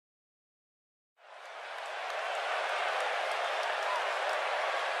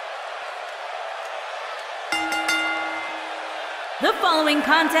The following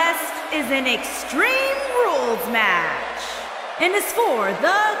contest is an Extreme Rules match and is for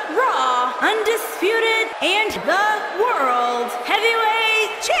the Raw, Undisputed, and the World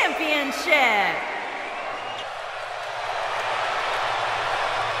Heavyweight Championship.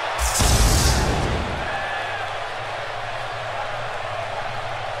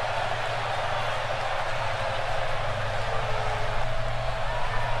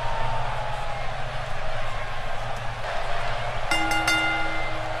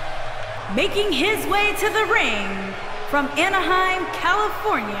 Making his way to the ring from Anaheim,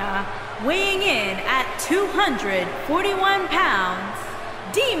 California, weighing in at 241 pounds,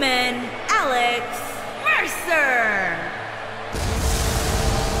 Demon Alex Mercer.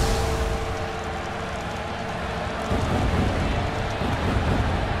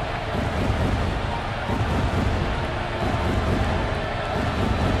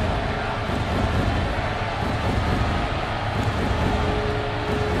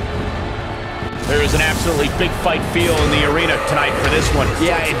 There is an absolutely big fight feel in the arena tonight for this one.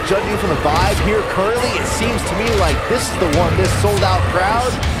 Yeah, and judging from the vibe here currently, it seems to me like this is the one this sold-out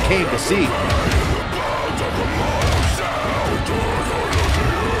crowd came to see.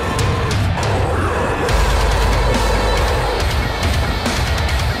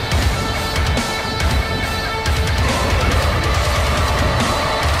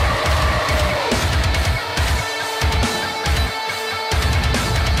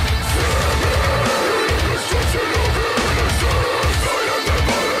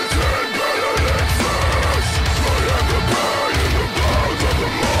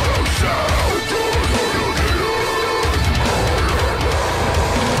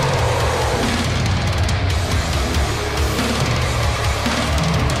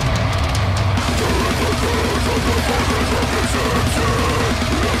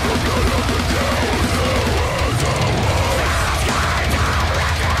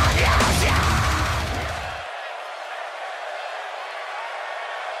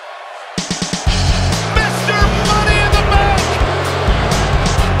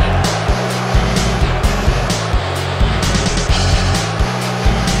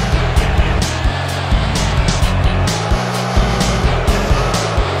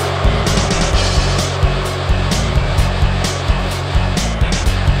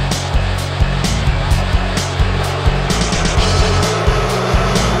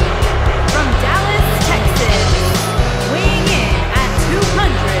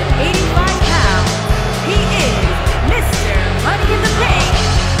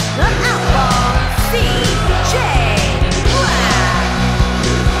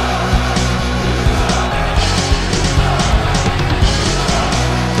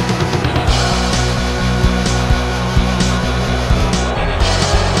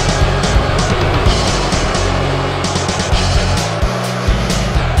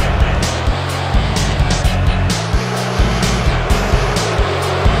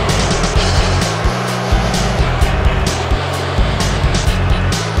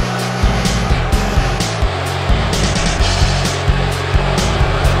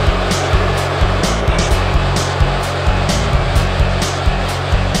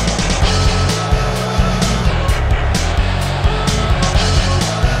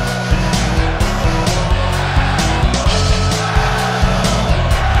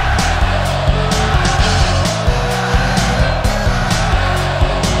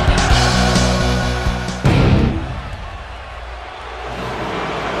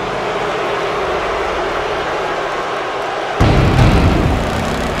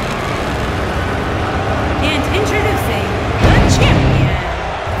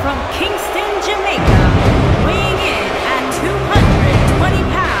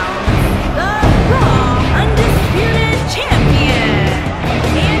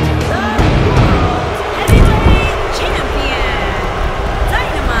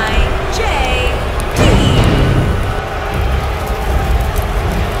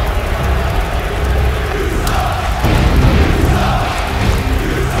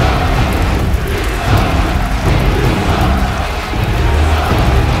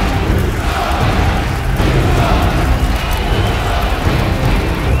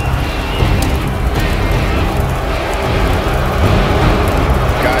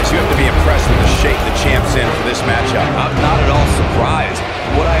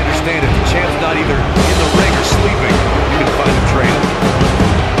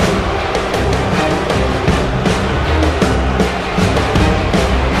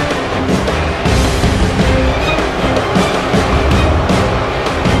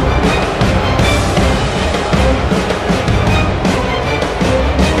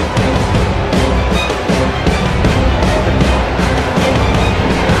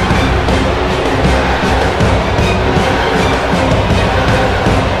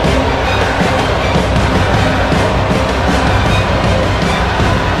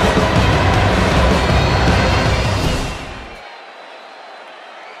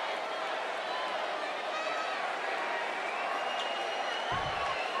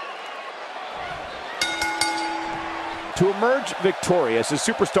 To emerge victorious, a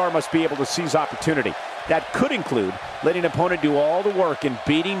superstar must be able to seize opportunity. That could include letting an opponent do all the work and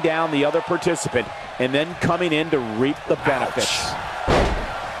beating down the other participant, and then coming in to reap the benefits. Ouch.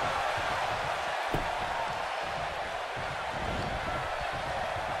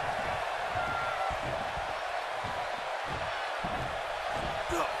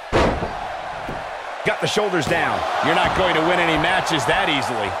 Got the shoulders down. You're not going to win any matches that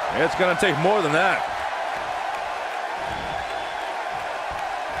easily. It's going to take more than that.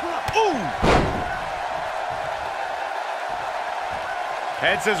 Ooh!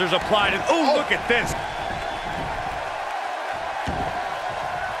 Head scissors applied. And, ooh, look at this.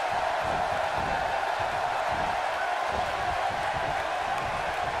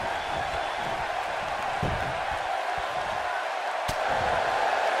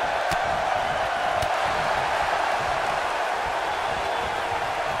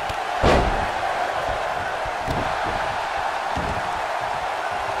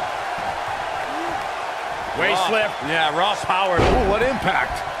 Waist slip. Yeah, raw power. Ooh, what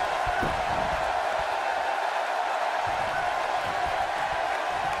impact.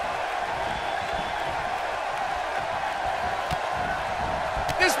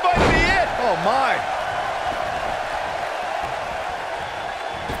 This might be it. Oh, my.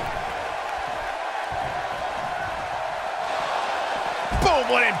 Boom,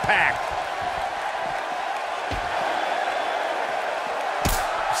 what impact.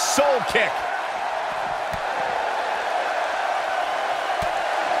 Soul kick.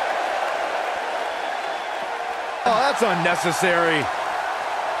 Oh, that's unnecessary.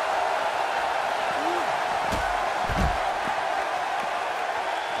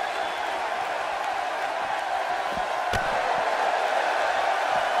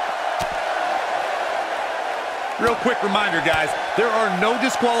 Real quick reminder, guys, there are no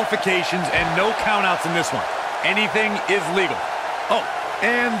disqualifications and no countouts in this one. Anything is legal. Oh,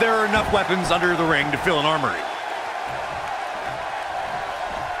 and there are enough weapons under the ring to fill an armory.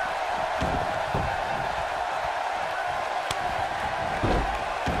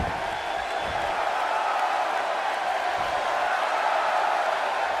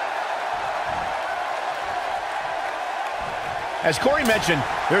 As Corey mentioned,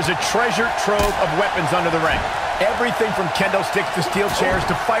 there's a treasure trove of weapons under the ring. Everything from kendo sticks to steel chairs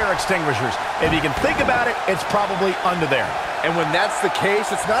to fire extinguishers. If you can think about it, it's probably under there. And when that's the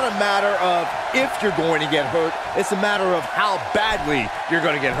case, it's not a matter of if you're going to get hurt, it's a matter of how badly you're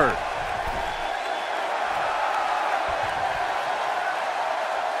going to get hurt.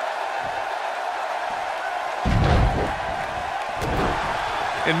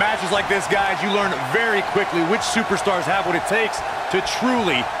 In matches like this, guys, you learn very quickly which superstars have what it takes to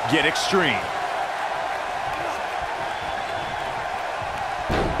truly get extreme.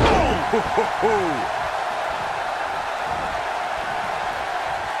 Oh!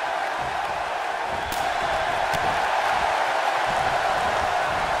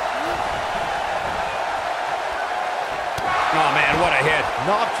 Oh, man, what a hit.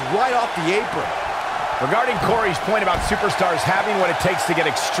 Knocked right off the apron. Regarding Corey's point about superstars having what it takes to get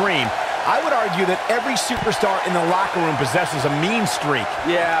extreme, I would argue that every superstar in the locker room possesses a mean streak.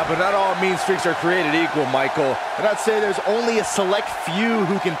 Yeah, but not all mean streaks are created equal, Michael. And I'd say there's only a select few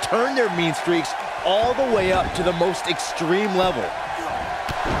who can turn their mean streaks all the way up to the most extreme level.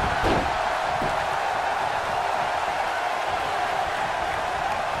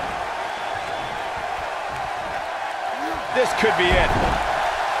 This could be it.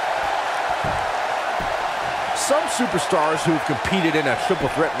 Some superstars who've competed in a triple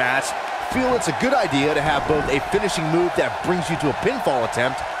threat match feel it's a good idea to have both a finishing move that brings you to a pinfall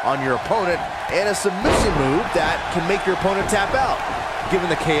attempt on your opponent and a submission move that can make your opponent tap out. Given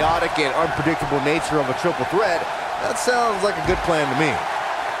the chaotic and unpredictable nature of a triple threat, that sounds like a good plan to me.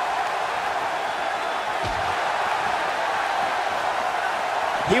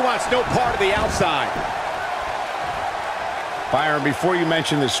 He wants no part of the outside. Byron, before you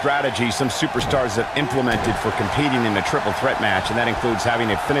mention the strategy some superstars have implemented for competing in a triple threat match, and that includes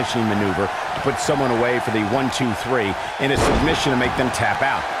having a finishing maneuver to put someone away for the 1-2-3 and a submission to make them tap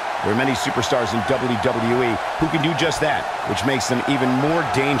out. There are many superstars in WWE who can do just that, which makes them even more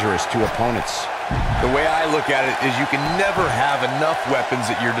dangerous to opponents. The way I look at it is you can never have enough weapons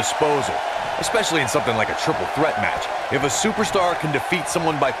at your disposal, especially in something like a triple threat match. If a superstar can defeat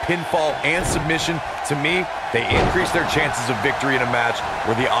someone by pinfall and submission, to me, they increase their chances of victory in a match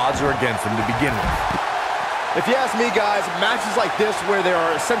where the odds are against them to begin with. If you ask me, guys, matches like this where there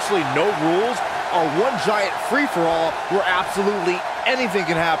are essentially no rules are one giant free-for-all where absolutely anything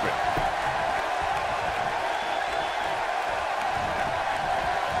can happen.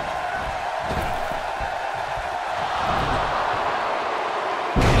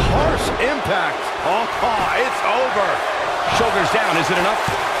 impact. Oh, it's over. Shoulders down, is it enough?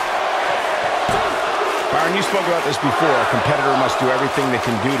 Byron, you spoke about this before. A competitor must do everything they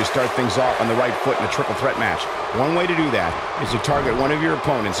can do to start things off on the right foot in a triple threat match. One way to do that is to target one of your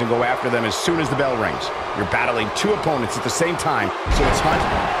opponents and go after them as soon as the bell rings. You're battling two opponents at the same time, so it's hunt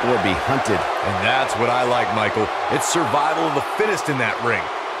or be hunted. And that's what I like, Michael. It's survival of the fittest in that ring.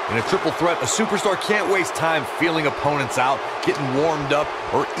 In a triple threat, a superstar can't waste time feeling opponents out, getting warmed up,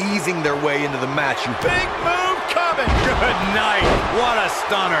 or easing their way into the match. Big move coming. Good night. What a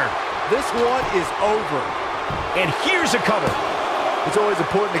stunner. This one is over. And here's a cover. It's always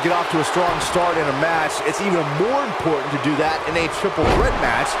important to get off to a strong start in a match. It's even more important to do that in a triple threat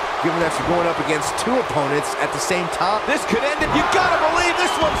match, given that you're going up against two opponents at the same time. This could end it. You gotta believe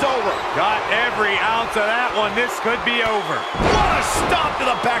this one's over. Got every ounce of that one. This could be over. What a stomp to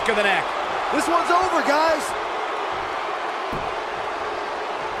the back of the neck. This one's over, guys.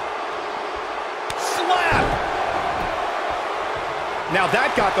 Slap. Now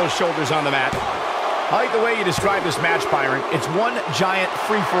that got those shoulders on the mat. I like the way you describe this match, Byron. It's one giant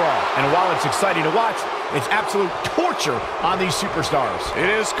free-for-all. And while it's exciting to watch, it's absolute torture on these superstars.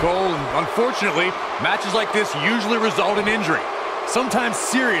 It is, Cole, and unfortunately, matches like this usually result in injury. Sometimes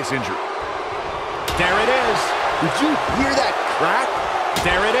serious injury. There it is. Did you hear that crack?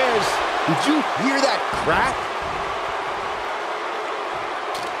 There it is. Did you hear that crack?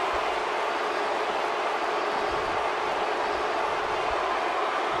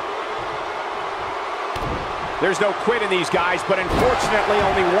 There's no quit in these guys, but unfortunately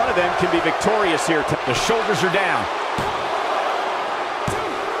only one of them can be victorious here. The shoulders are down.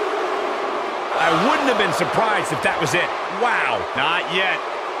 I wouldn't have been surprised if that was it. Wow. Not yet.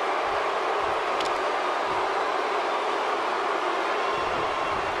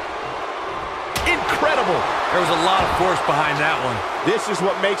 Incredible. There was a lot of force behind that one. This is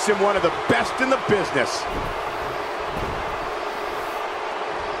what makes him one of the best in the business.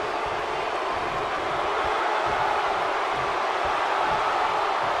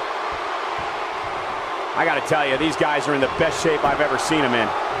 I gotta tell you, these guys are in the best shape I've ever seen them in.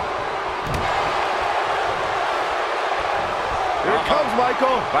 Here it comes,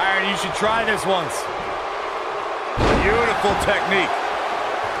 Michael. Byron, you should try this once. Beautiful technique.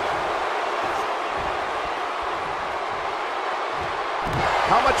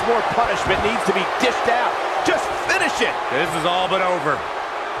 How much more punishment needs to be dished out? Just finish it! This is all but over.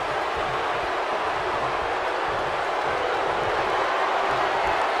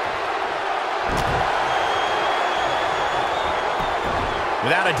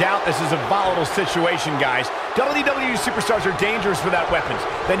 Without a doubt, this is a volatile situation, guys. WWE superstars are dangerous without weapons.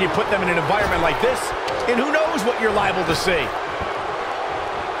 Then you put them in an environment like this, and who knows what you're liable to see.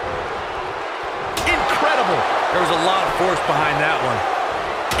 Incredible! There was a lot of force behind that one.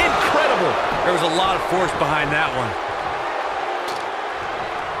 Incredible! There was a lot of force behind that one.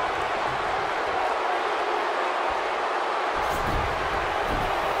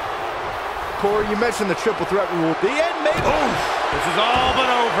 Corey, you mentioned the triple threat rule. The end may... Oof! This is all but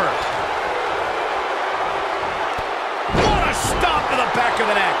over. What a stomp to the back of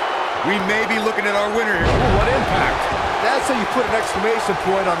the neck! We may be looking at our winner here. Ooh, what impact! That's how you put an exclamation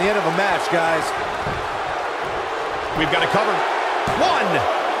point on the end of a match, guys. We've got it covered. One!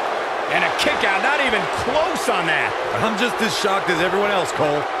 And a kick out, not even close on that. I'm just as shocked as everyone else,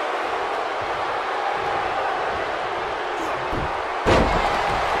 Cole.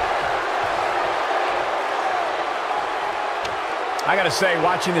 I gotta say,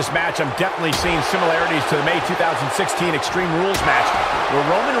 watching this match, I'm definitely seeing similarities to the May 2016 Extreme Rules match, where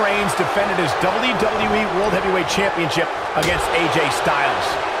Roman Reigns defended his WWE World Heavyweight Championship against AJ Styles.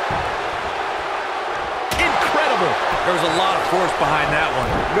 Incredible! There was a lot of force behind that one.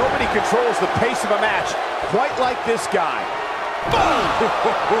 Nobody controls the pace of a match quite like this guy.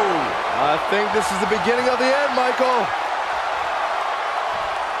 Boom! I think this is the beginning of the end, Michael.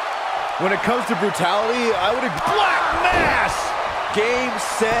 When it comes to brutality, I would agree. Black Mass! Game,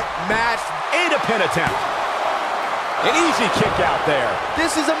 set, match. And a pin attempt. An easy kick out there.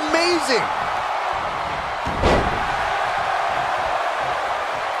 This is amazing.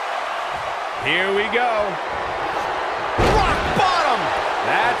 Here we go. Rock bottom.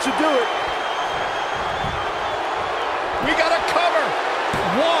 That should do it. We got a cover.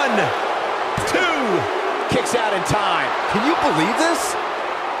 1, 2. Kicks out in time. Can you believe this?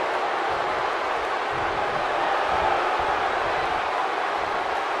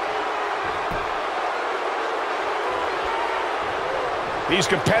 These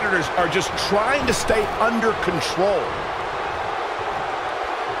competitors are just trying to stay under control.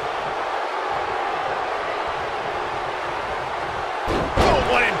 Oh,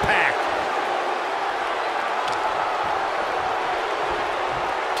 what impact!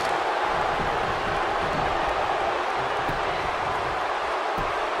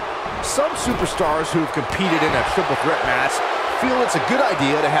 Some superstars who have competed in a triple threat match feel it's a good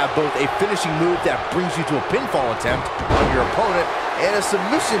idea to have both a finishing move that brings you to a pinfall attempt on your opponent and a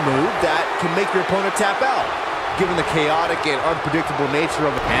submission move that can make your opponent tap out. Given the chaotic and unpredictable nature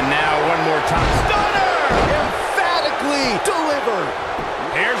of it. And now one more time. Stunner! Emphatically delivered.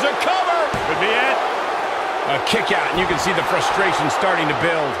 Here's a cover. Could be it. A kick out, and you can see the frustration starting to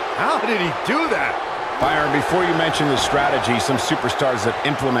build. How did he do that? Byron, before you mention the strategy some superstars have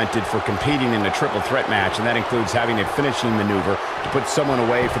implemented for competing in a triple threat match, and that includes having a finishing maneuver to put someone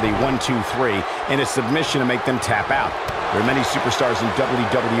away for the 1-2-3 and a submission to make them tap out. There are many superstars in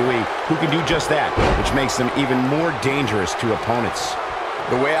WWE who can do just that, which makes them even more dangerous to opponents.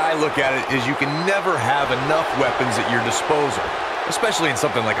 The way I look at it is you can never have enough weapons at your disposal, especially in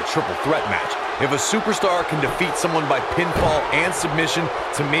something like a triple threat match. If a superstar can defeat someone by pinfall and submission,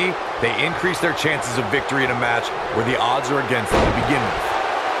 to me, they increase their chances of victory in a match where the odds are against them to begin with.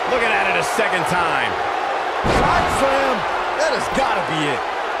 Looking at it a second time. Side slam! That has got to be it.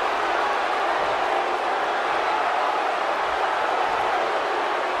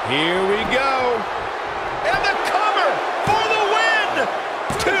 Here we go. And the cover for the win!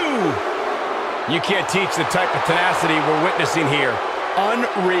 2. You can't teach the type of tenacity we're witnessing here.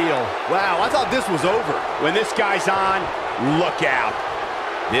 Unreal. Wow, I thought this was over. When this guy's on, look out.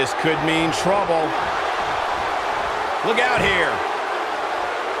 This could mean trouble. Look out here.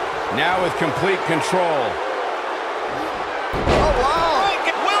 Now with complete control. Oh, wow.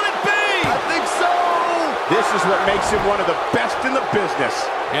 Will it be? I think so. This is what makes him one of the best in the business.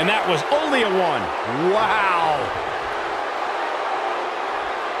 And that was only a 1. Wow.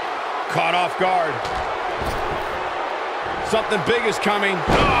 Caught off guard. Something big is coming.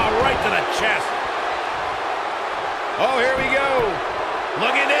 Oh, right to the chest. Oh, here we go.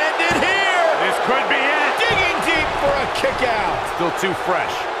 Looking to end it here. This could be it. Digging deep for a kick out. Still too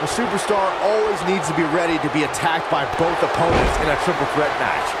fresh. A superstar always needs to be ready to be attacked by both opponents in a triple threat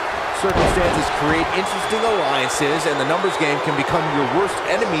match. Circumstances create interesting alliances, and the numbers game can become your worst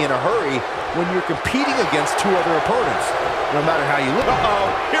enemy in a hurry when you're competing against 2 other opponents. No matter how you look. Uh-oh.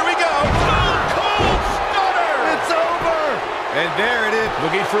 Here we go. Stone Cold Stunner. It's over. And there it is.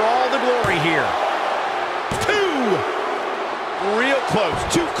 Looking for all the glory here. 2. Real close.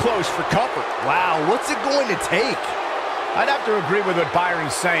 Too close for comfort. Wow, what's it going to take? I'd have to agree with what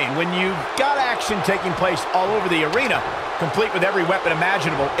Byron's saying. When you've got action taking place all over the arena, complete with every weapon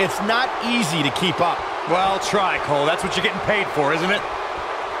imaginable, it's not easy to keep up. Well, try, Cole. That's what you're getting paid for, isn't it?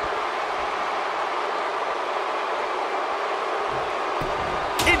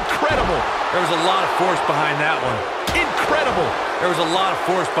 Incredible. There was a lot of force behind that one. Incredible. There was a lot of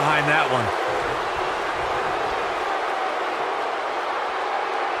force behind that one.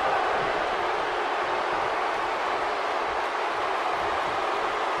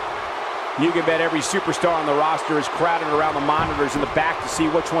 You can bet every superstar on the roster is crowded around the monitors in the back to see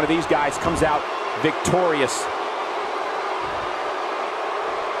which one of these guys comes out victorious.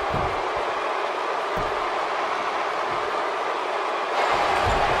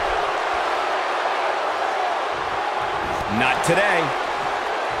 Not today.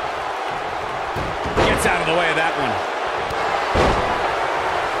 Gets out of the way of that one.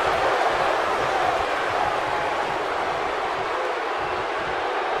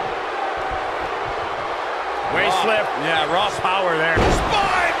 Way slip. Yeah, raw power there.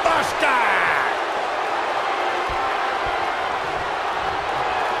 Spine buster!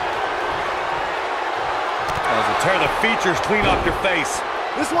 As it tear the features clean off your face.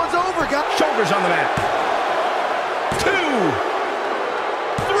 This one's over, guys. Shoulders on the mat. 2, 3.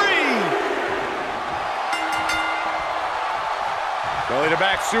 Belly to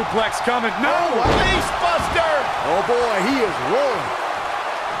back suplex coming. No! Face buster! Oh boy, he is rolling.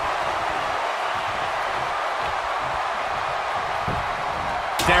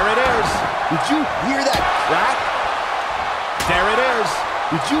 There it is. Did you hear that crack? There it is.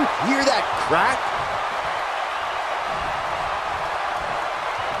 Did you hear that crack?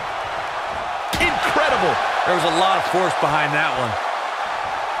 Incredible. There was a lot of force behind that one.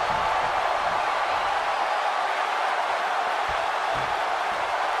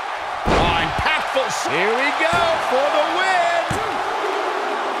 Oh, impactful. Here we go for the win.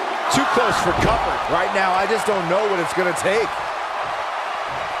 Too close for comfort. Right now, I just don't know what it's going to take.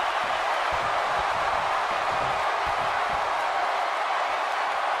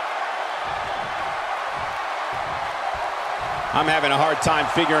 I'm having a hard time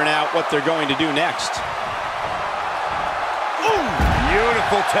figuring out what they're going to do next. Ooh,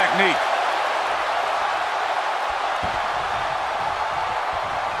 beautiful technique.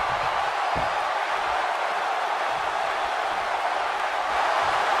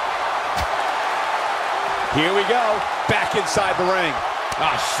 Here we go. Back inside the ring.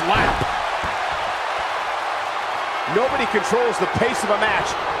 A slap. Nobody controls the pace of a match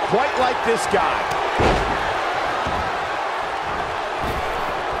quite like this guy.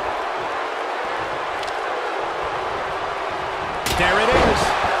 There it is.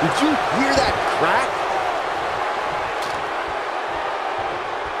 Did you hear that crack?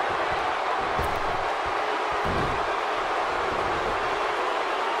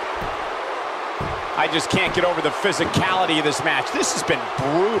 I just can't get over the physicality of this match. This has been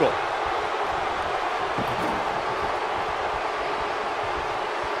brutal.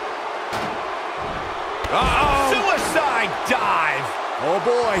 Uh-oh. Suicide dive. Oh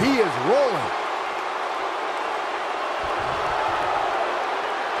boy, he is rolling.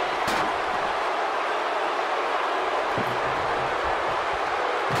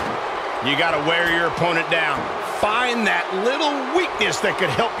 You got to wear your opponent down. Find that little weakness that could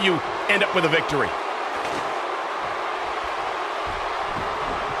help you end up with a victory.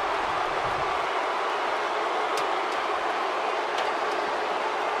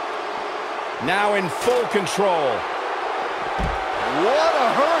 Now in full control. What a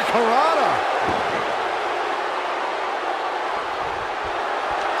hurricanrana!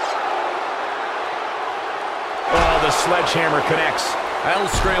 Oh, the sledgehammer connects. That'll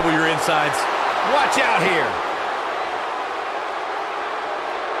scramble your insides. Watch out here.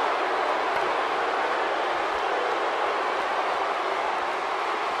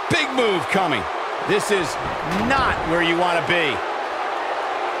 Big move coming. This is not where you want to be.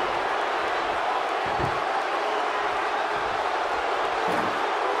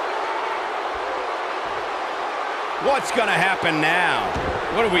 What's going to happen now?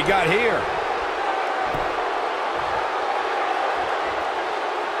 What do we got here?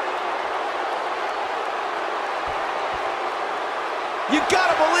 You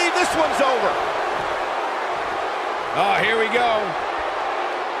gotta believe this one's over. Oh, here we go.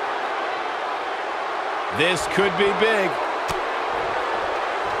 This could be big.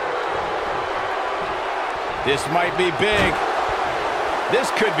 This might be big. This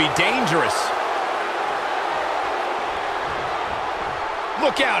could be dangerous.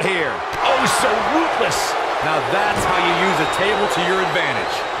 Look out here. Oh, so ruthless. Now that's how you use a table to your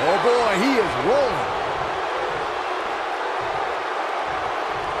advantage. Oh boy, he is rolling.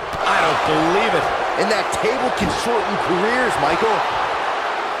 I don't believe it. And that table can shorten careers, Michael.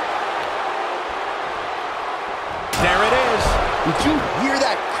 There it is. Did you hear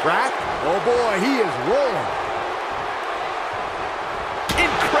that crack? Oh boy, he is rolling.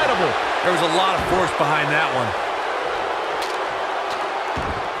 Incredible. There was a lot of force behind that one.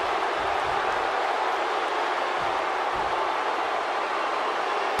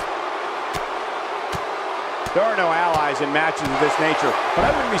 There are no allies in matches of this nature, but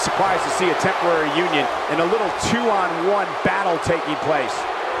I wouldn't be surprised to see a temporary union and a little two-on-one battle taking place.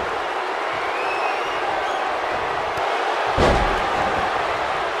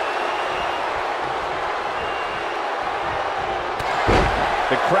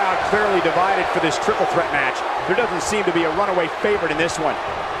 The crowd clearly divided for this triple threat match. There doesn't seem to be a runaway favorite in this one.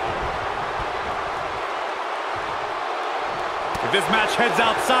 If this match heads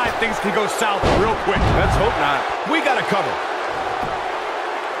outside, things can go south real quick. Let's hope not. We got to cover.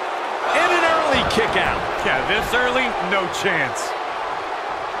 And an early kick out. Yeah, this early, no chance.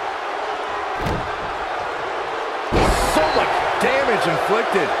 So much damage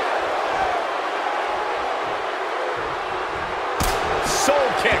inflicted. Soul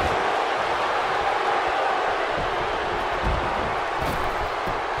kick.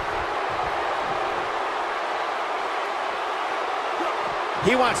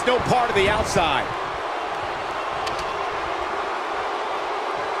 He wants no part of the outside.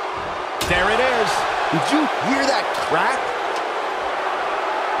 There it is. Did you hear that crack?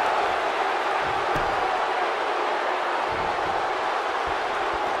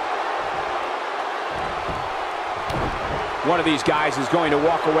 One of these guys is going to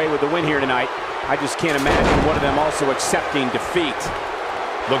walk away with the win here tonight. I just can't imagine one of them also accepting defeat.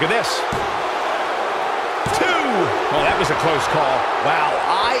 Look at this. 2. Oh, that was a close call. Wow,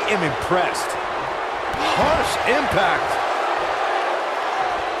 I am impressed. Harsh impact.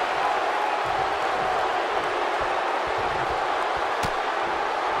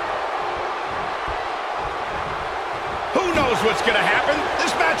 Who knows what's going to happen?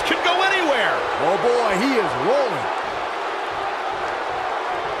 This match could go anywhere. Oh boy, he is rolling.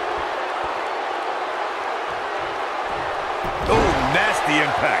 Oh, nasty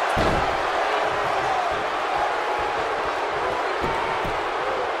impact.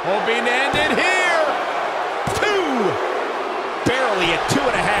 Hoping to end it here. 2. Barely at 2.5.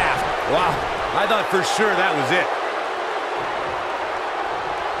 Wow, I thought for sure that was it.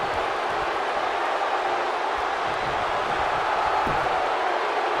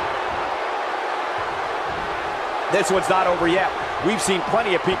 This one's not over yet. We've seen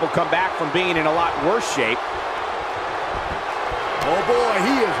plenty of people come back from being in a lot worse shape. Oh boy,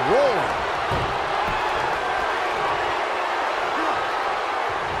 he is rolling.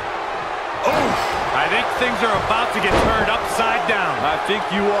 I think things are about to get turned upside down. I think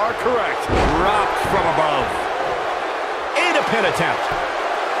you are correct. Dropped from above. And a pin attempt.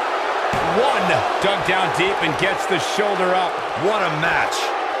 One. Dug down deep and gets the shoulder up. What a match.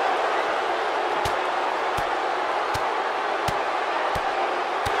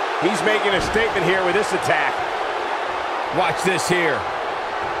 He's making a statement here with this attack. Watch this here.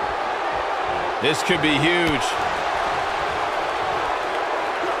 This could be huge.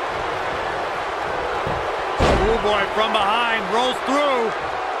 Oh boy, from behind, rolls through.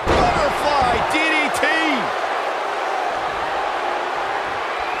 Butterfly DDT.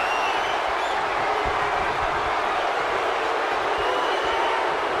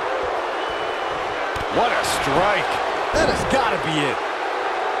 What a strike. That has got to be it.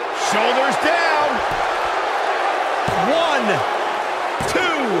 Shoulders down. 1, 2.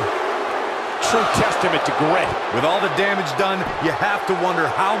 True testament to grit. With all the damage done, you have to wonder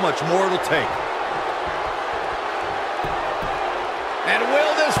how much more it'll take. And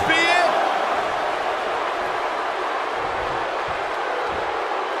will this be it?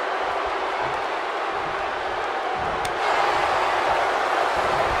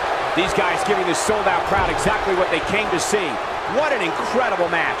 These guys giving this sold-out crowd exactly what they came to see. What an incredible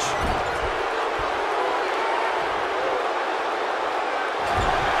match.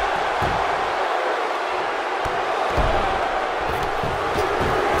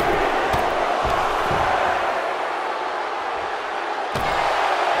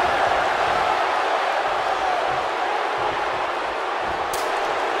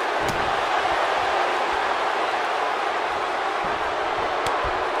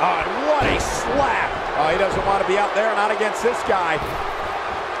 Oh, what a slap. Oh, he doesn't want to be out there, not against this guy.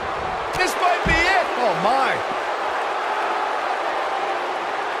 This might be it. Oh my.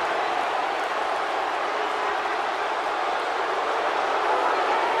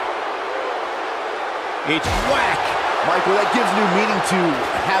 Each whack. Michael, that gives new meaning to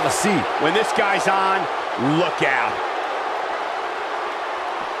have a seat. When this guy's on, look out.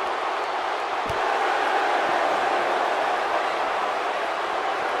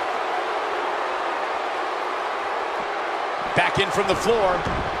 Back in from the floor.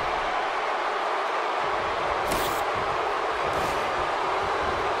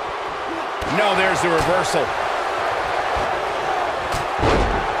 No, there's the reversal.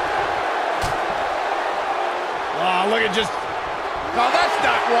 Oh, look at just... Oh, that's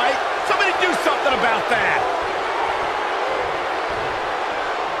not right. Somebody do something about that.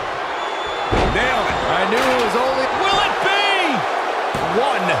 Nailed it. I knew it was only... Will it be?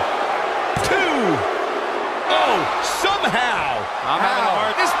 1, 2... Oh, somehow. I'm having a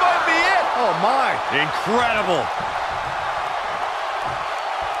hard... This might be it. Oh my. Incredible.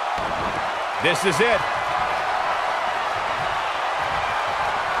 This is it.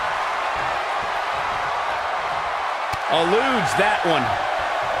 Eludes that one.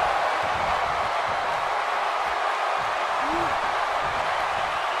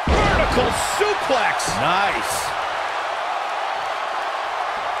 Vertical suplex. Nice.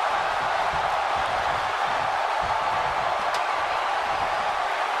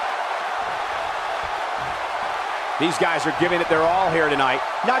 These guys are giving it their all here tonight,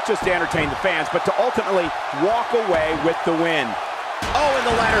 not just to entertain the fans, but to ultimately walk away with the win. Oh, and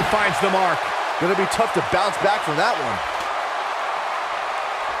the ladder finds the mark. Gonna be tough to bounce back from that one.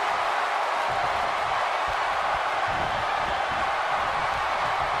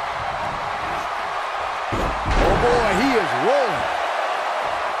 Oh boy, he is rolling.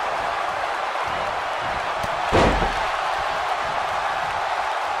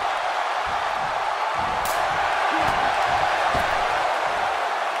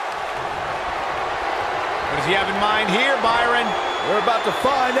 What does he have in mind here, Byron? We're about to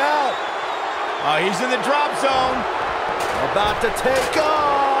find out. Oh, he's in the drop zone. About to take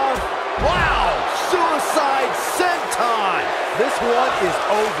off. Wow, suicide senton. This one is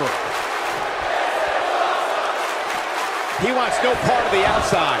over. He wants no part of the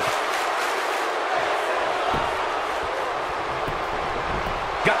outside.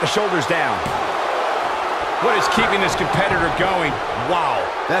 Got the shoulders down. What is keeping this competitor going? Wow,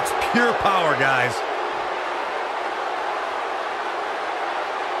 that's pure power, guys.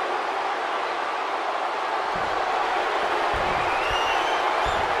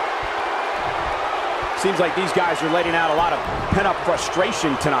 Seems like these guys are letting out a lot of pent-up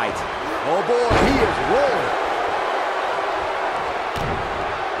frustration tonight. Oh boy, he is rolling.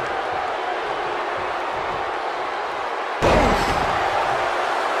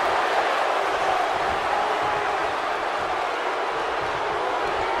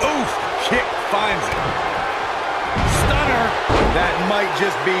 Oof, kick finds it. Stunner. That might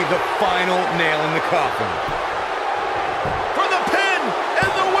just be the final nail in the coffin. For the pin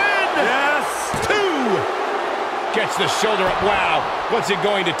and the win. Yes. 2. Gets the shoulder up. Wow, what's it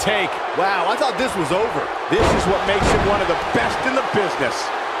going to take? Wow, I thought this was over. This is what makes him one of the best in the business.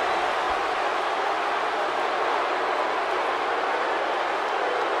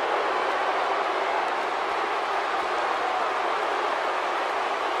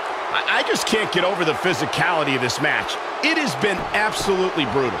 I just can't get over the physicality of this match. It has been absolutely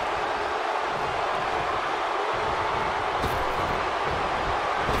brutal.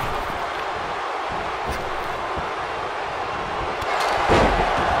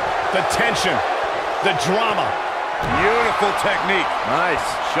 The tension, the drama. Beautiful technique. Nice.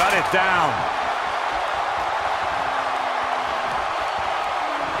 Shut it down.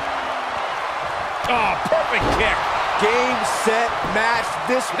 Oh, perfect kick. Game, set, match.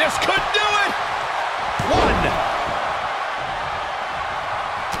 This could do it. 1.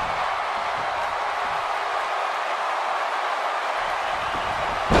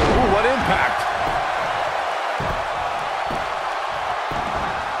 Ooh, what impact.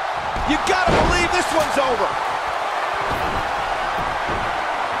 You gotta believe this one's over.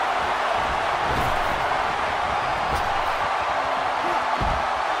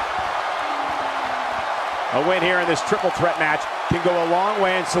 A win here in this triple threat match can go a long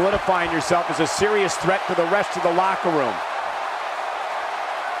way in solidifying yourself as a serious threat to the rest of the locker room.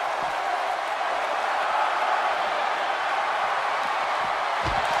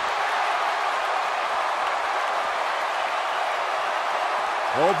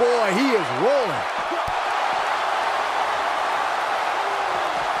 Oh boy, he is rolling.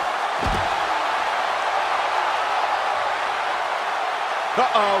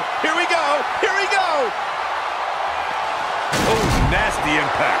 Uh-oh, here we go, here we go. Oh, nasty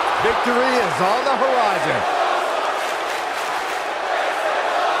impact. Victory is on the horizon.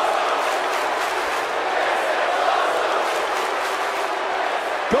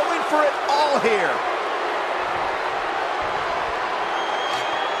 Going for it all here.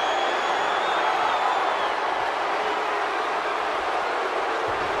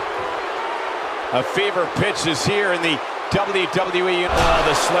 A fever pitch is here in the WWE. Oh,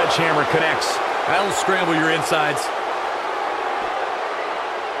 the sledgehammer connects. That'll scramble your insides.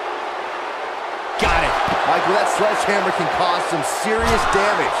 Got it. Michael, that sledgehammer can cause some serious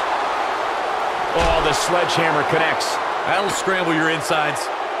damage. Oh, the sledgehammer connects. That'll scramble your insides.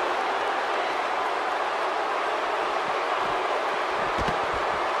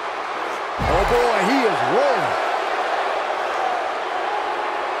 Oh boy, he is rolling.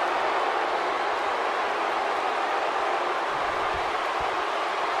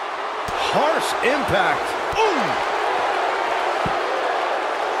 Harsh impact. Ooh!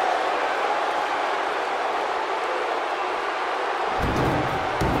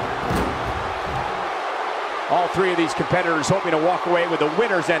 All three of these competitors hoping to walk away with the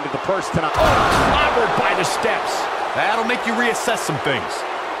winner's end of the purse tonight. Oh, clobbered by the steps. That'll make you reassess some things.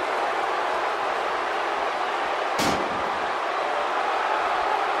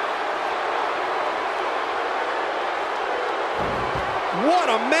 What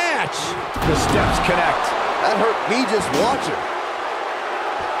a match! The steps connect. That hurt me just watching.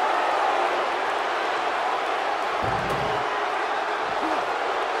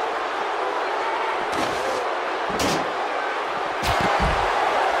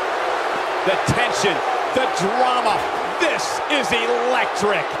 The tension, the drama. This is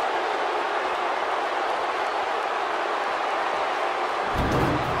electric.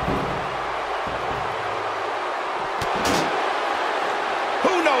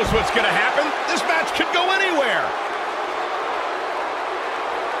 Who knows what's going to happen? This match could go anywhere.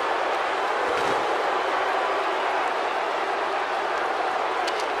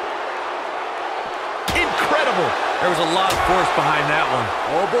 Incredible. There was a lot of force behind that one.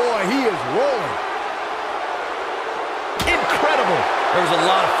 Oh boy, he is rolling. Incredible. There was a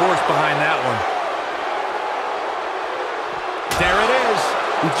lot of force behind that one. There it is.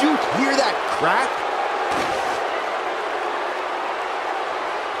 Did you hear that crack?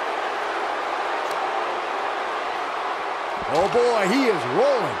 Oh boy, he is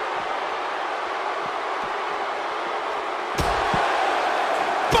rolling.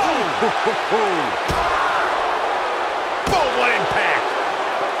 Boom! Boom, what impact!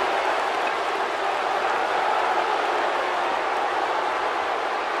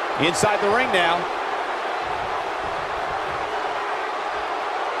 Inside the ring now.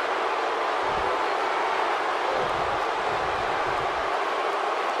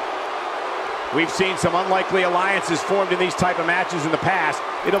 We've seen some unlikely alliances formed in these type of matches in the past.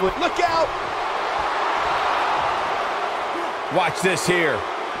 Look out! Watch this here.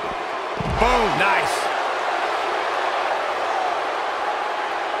 Boom, nice.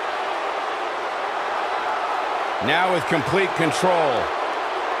 Now with complete control.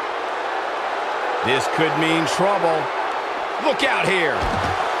 This could mean trouble. Look out here.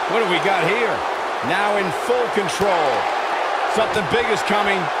 What do we got here? Now in full control. Something big is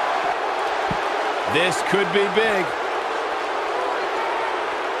coming. This could be big.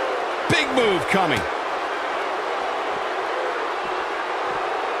 Big move coming.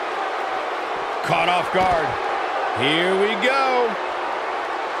 Caught off guard. Here we go.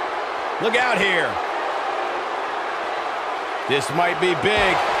 Look out here. This might be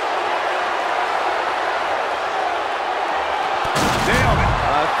big. Nailed it.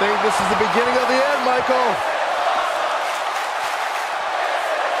 I think this is the beginning of the end, Michael.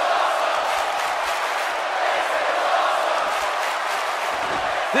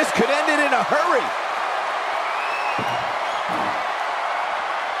 This could end it in a hurry.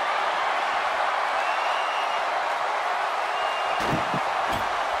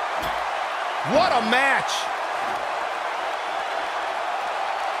 What a match!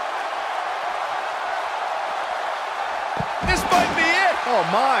 This might be it! Oh,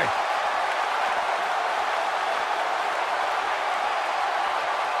 my.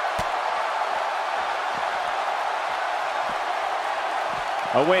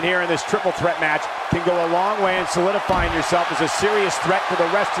 A win here in this triple threat match can go a long way in solidifying yourself as a serious threat for the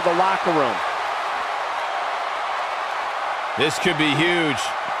rest of the locker room. This could be huge.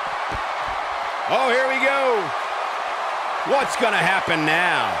 Oh, here we go. What's going to happen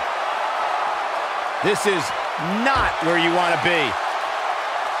now? This is not where you want to be.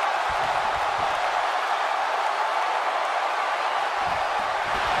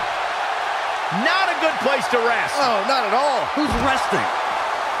 Not a good place to rest. Oh, not at all. Who's resting?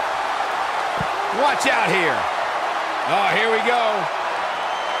 Watch out here. Oh, here we go.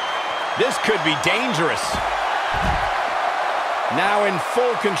 This could be dangerous. Now in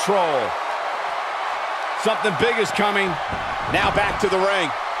full control. Something big is coming. Now back to the ring.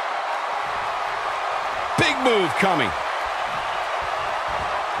 Big move coming.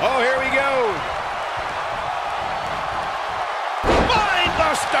 Oh, here we go. Mind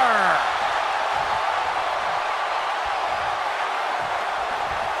Buster!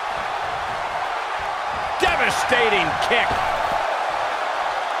 Devastating kick.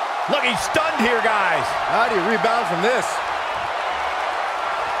 Look, he's stunned here, guys. How do you rebound from this?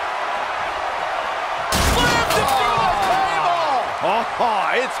 Slams it through the table. Oh,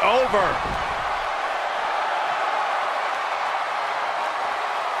 it's over.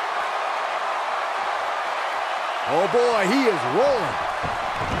 Oh, boy, he is rolling.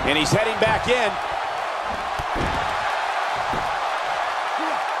 And he's heading back in.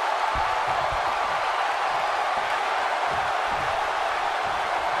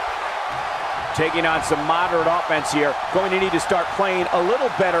 Taking on some moderate offense here. Going to need to start playing a little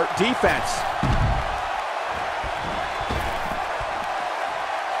better defense.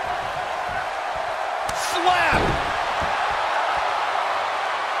 Slap.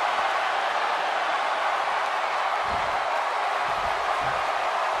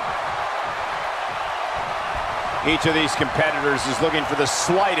 Each of these competitors is looking for the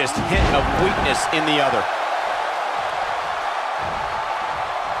slightest hint of weakness in the other.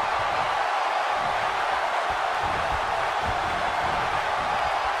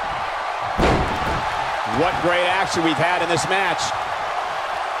 What great action we've had in this match.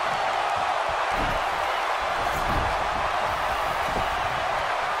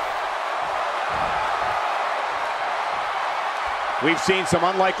 We've seen some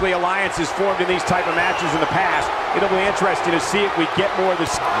unlikely alliances formed in these type of matches in the past. It'll be interesting to see if we get more of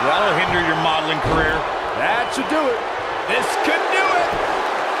this. That'll hinder your modeling career. That should do it. This could do it.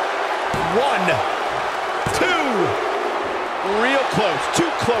 1, 2. Real close, too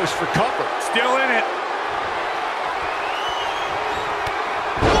close for comfort. Still in it.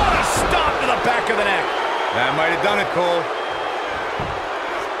 What a stop to the back of the neck. That might have done it, Cole.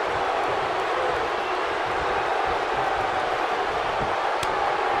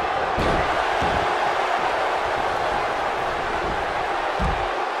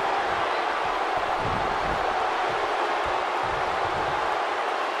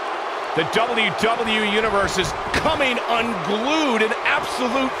 The WWE Universe is coming unglued, an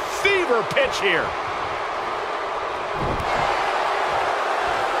absolute fever pitch here.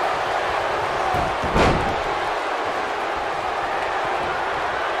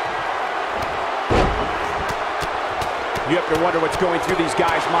 You have to wonder what's going through these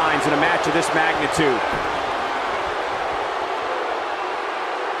guys' minds in a match of this magnitude.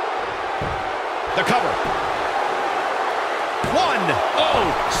 The cover. 1. Oh,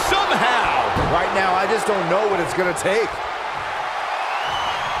 somehow. Right now, I just don't know what it's going to take.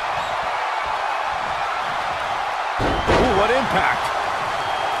 Ooh, what impact.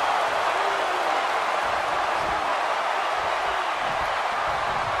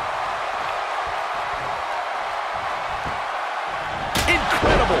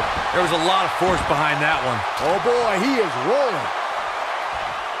 Incredible. There was a lot of force behind that one. Oh boy, he is rolling.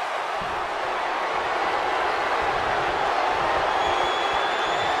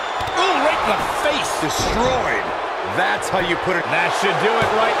 Ooh, right in the face. Destroyed. That's how you put it. That should do it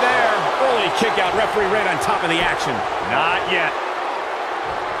right there. Early kick out. Referee right on top of the action. Not yet.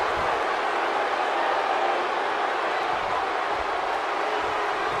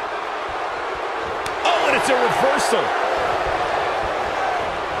 Oh, and it's a reversal.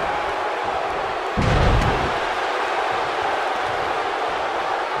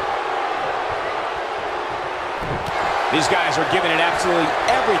 These guys are giving it absolutely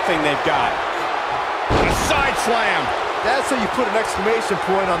everything they've got. A side slam. That's how you put an exclamation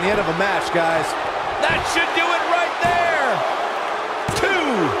point on the end of a match, guys. That should do it right there. 2, 3.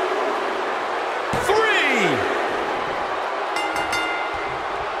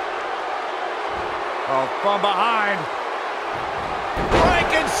 Oh, from behind.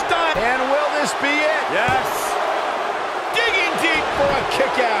 Frankenstein. And will this be it? Yes. Digging deep for a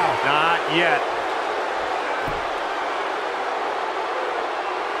kick out. Not yet.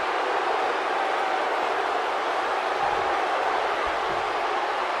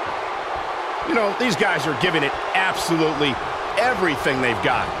 You know, these guys are giving it absolutely everything they've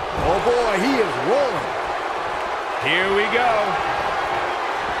got. Oh boy, he is rolling. Here we go.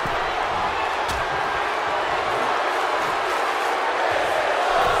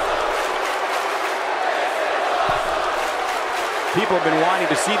 People have been wanting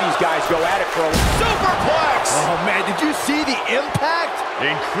to see these guys go at it for a Superplex! Oh man, did you see the impact?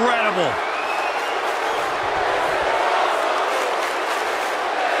 Incredible.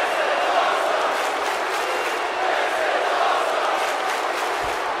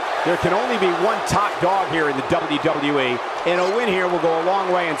 There can only be one top dog here in the WWE, and a win here will go a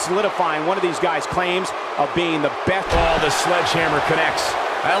long way in solidifying one of these guys' claims of being the best. Oh, the sledgehammer connects.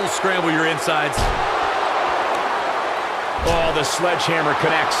 That'll scramble your insides. Oh, the sledgehammer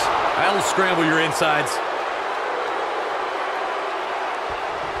connects. That'll scramble your insides.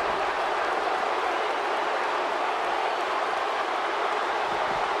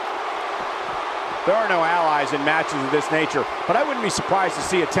 There are no allies in matches of this nature, but I wouldn't be surprised to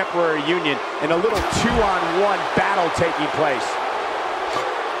see a temporary union and a little 2-on-1 battle taking place.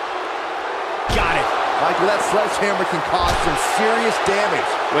 Got it. Like that sledgehammer can cause some serious damage.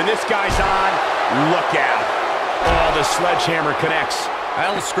 When this guy's on, look out. Oh, the sledgehammer connects.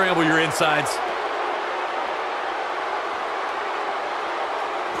 That'll scramble your insides.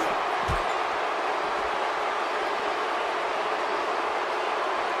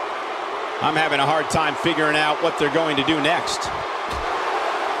 I'm having a hard time figuring out what they're going to do next.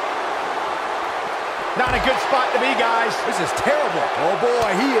 Not a good spot to be, guys. This is terrible. Oh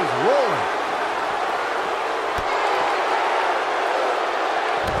boy, he is rolling.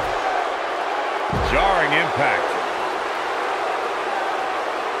 Jarring impact.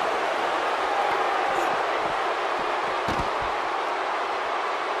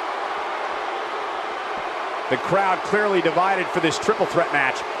 The crowd clearly divided for this triple threat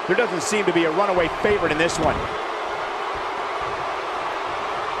match. There doesn't seem to be a runaway favorite in this one.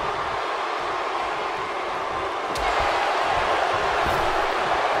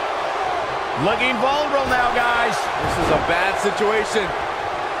 Looking vulnerable now, guys. This is a bad situation.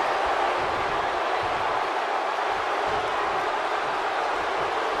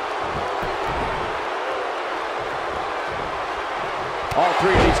 All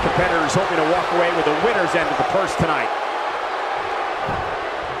three of these competitors hoping to walk away with the winner's end of the purse tonight.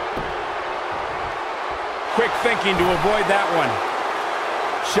 Quick thinking to avoid that one.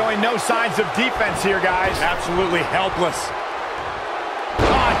 Showing no signs of defense here, guys. Absolutely helpless.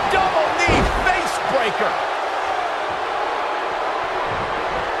 Ah, double knee face breaker.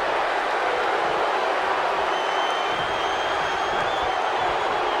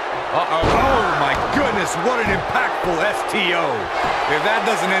 Uh-oh. Oh, my goodness, what an impactful STO. If that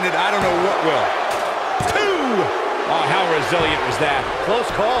doesn't end it, I don't know what will. 2. Oh, how resilient was that? Close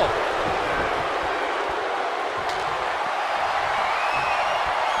call.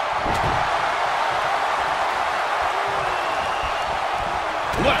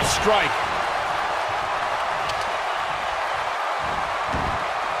 What a strike.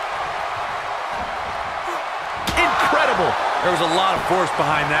 There was a lot of force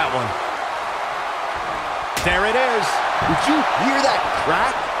behind that one. There it is. Did you hear that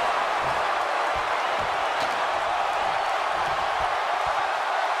crack?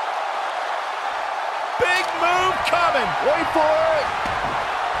 Big move coming. Wait for it.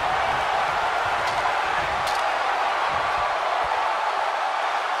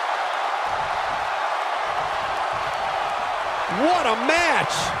 What a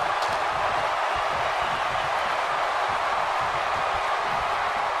match.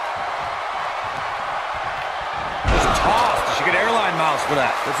 Just tossed. She could airline miles for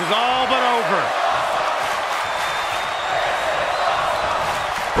that. This is all but over.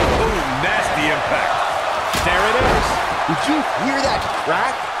 Ooh, nasty impact. There it is. Did you hear that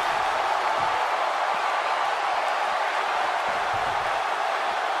crack?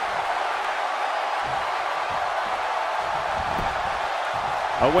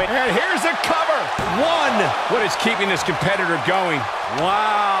 Oh, wait. And here's a cover. One. What is keeping this competitor going?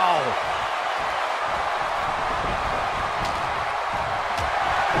 Wow.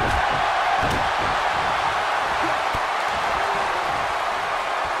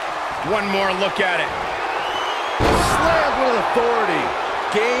 One more look at it. Slammed with authority.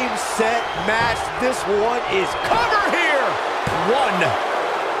 Game, set, match. This one is cover here. 1,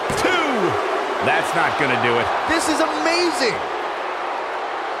 2. That's not going to do it. This is amazing.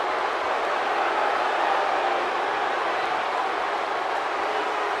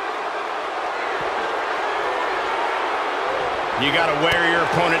 You got to wear your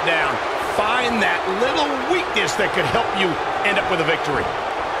opponent down. Find that little weakness that could help you end up with a victory.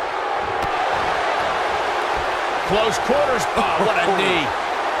 Close quarters. Oh, what a knee.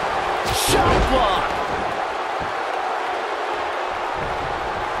 Shot block.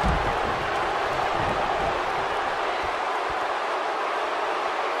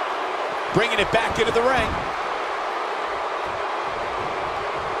 Bringing it back into the ring.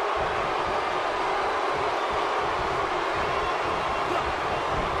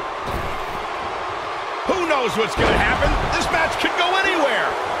 Who knows what's going to happen? This match could go anywhere.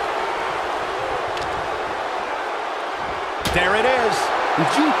 There it is.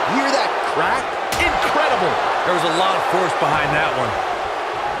 Did you hear that crack? Incredible. There was a lot of force behind that one.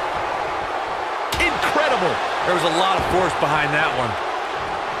 Incredible. There was a lot of force behind that one.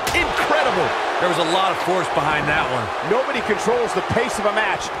 Incredible. There was a lot of force behind that one. Nobody controls the pace of a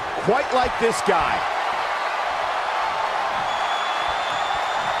match quite like this guy.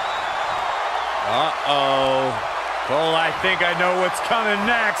 Uh-oh. Cole, I think I know what's coming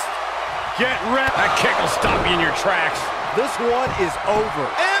next. Get ready. That kick will stop you in your tracks. This one is over.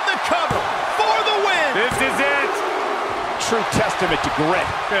 And the cover for the win. This is it. True testament to grit.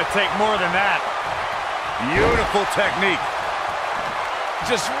 It's gonna take more than that. Beautiful technique.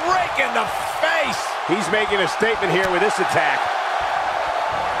 Just rake in the face. He's making a statement here with this attack.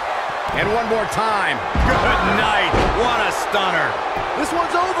 And one more time. Good night. What a stunner. This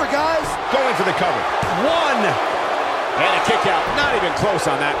one's over, guys. Going for the cover. 1. And a kick out. Not even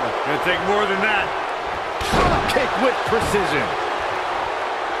close on that one. Gonna take more than that. Drop kick with precision.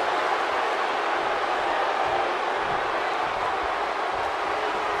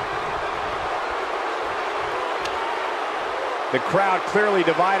 The crowd clearly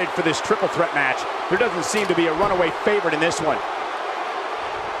divided for this triple threat match. There doesn't seem to be a runaway favorite in this one.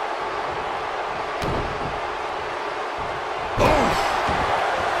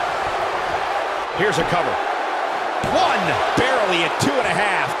 Here's a cover. 1. Barely at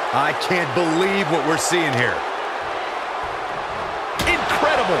 2.5. I can't believe what we're seeing here.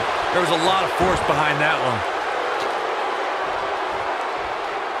 Incredible. There was a lot of force behind that one.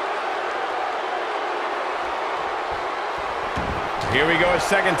 Here we go a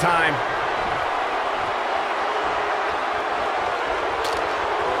second time.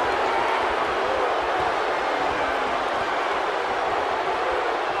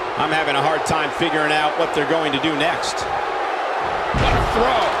 I'm having a hard time figuring out what they're going to do next. What a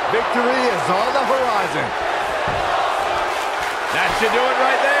throw. Victory is on the horizon. That should do it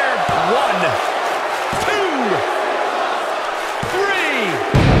right there. 1, 2, 3.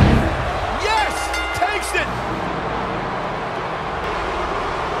 Yes! Takes it!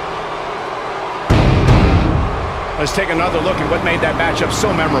 Let's take another look at what made that matchup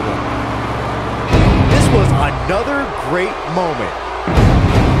so memorable. This was another great moment.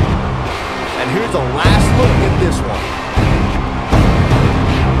 And here's the last look at this one.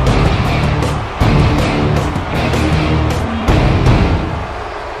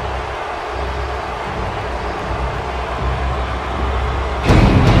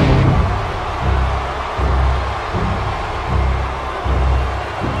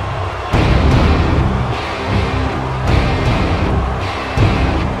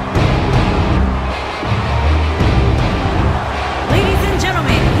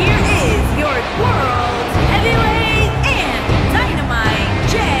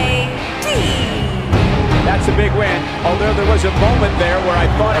 that's a big win, although there was a moment there where I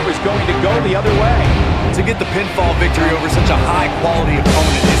thought it was going to go the other way. To get the pinfall victory over such a high-quality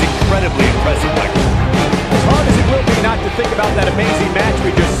opponent is incredibly impressive, Michael. As hard as it will be not to think about that amazing match we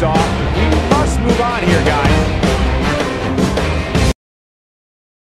just saw, we must move on here, guys.